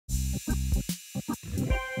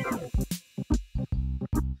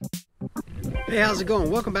Hey, how's it going?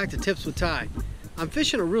 Welcome back to Tips with Ty. I'm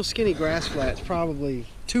fishing a real skinny grass flat. It's probably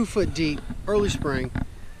 2 foot deep, early spring.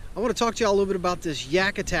 I want to talk to y'all a little bit about this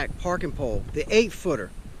Yakattack ParkNPole, the 8-footer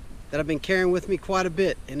that I've been carrying with me quite a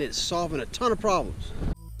bit, and it's solving a ton of problems.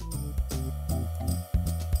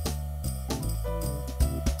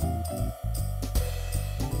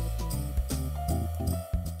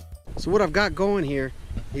 So what I've got going here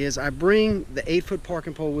is I bring the 8-foot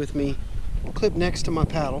ParkNPole with me, clip next to my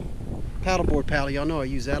paddleboard paddle. Y'all know I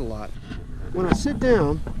use that a lot. When I sit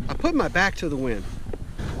down, I put my back to the wind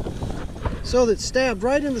so that it's stabbed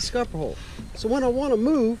right in the scupper hole. So when I want to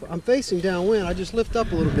move, I'm facing downwind, I just lift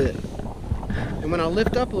up a little bit. And when I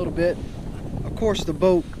lift up a little bit, of course the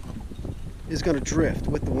boat is going to drift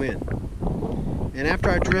with the wind. And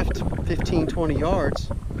after I drift 15-20 yards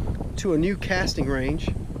to a new casting range,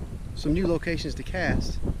 some new locations to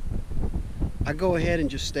cast, I go ahead and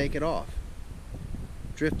just stake it off.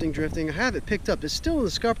 Drifting. I have it picked up. It's still in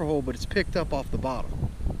the scupper hole, but it's picked up off the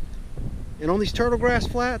bottom. And on these turtle grass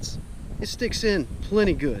flats, it sticks in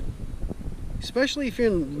plenty good. Especially if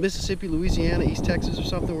you're in Mississippi, Louisiana, East Texas or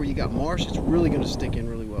something where you got marsh, it's really going to stick in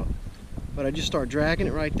really well. But I just start dragging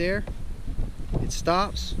it right there. It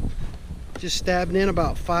stops, just stabbing in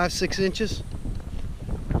about 5-6 inches.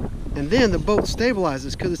 And then the boat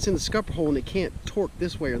stabilizes because it's in the scupper hole and it can't torque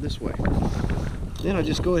this way or this way. Then I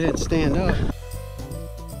just go ahead and stand up.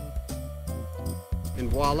 And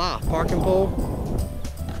voila, ParkNPole.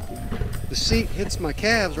 The seat hits my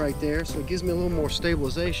calves right there, so it gives me a little more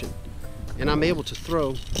stabilization. And I'm able to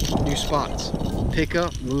throw new spots. Pick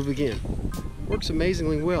up, move again. Works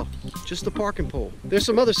amazingly well. Just the ParkNPole. There's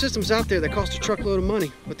some other systems out there that cost a truckload of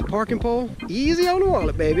money, but the ParkNPole, easy on the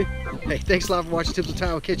wallet, baby. Hey, thanks a lot for watching Tips with Ty.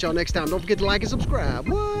 I'll catch y'all next time. Don't forget to like and subscribe.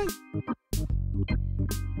 What?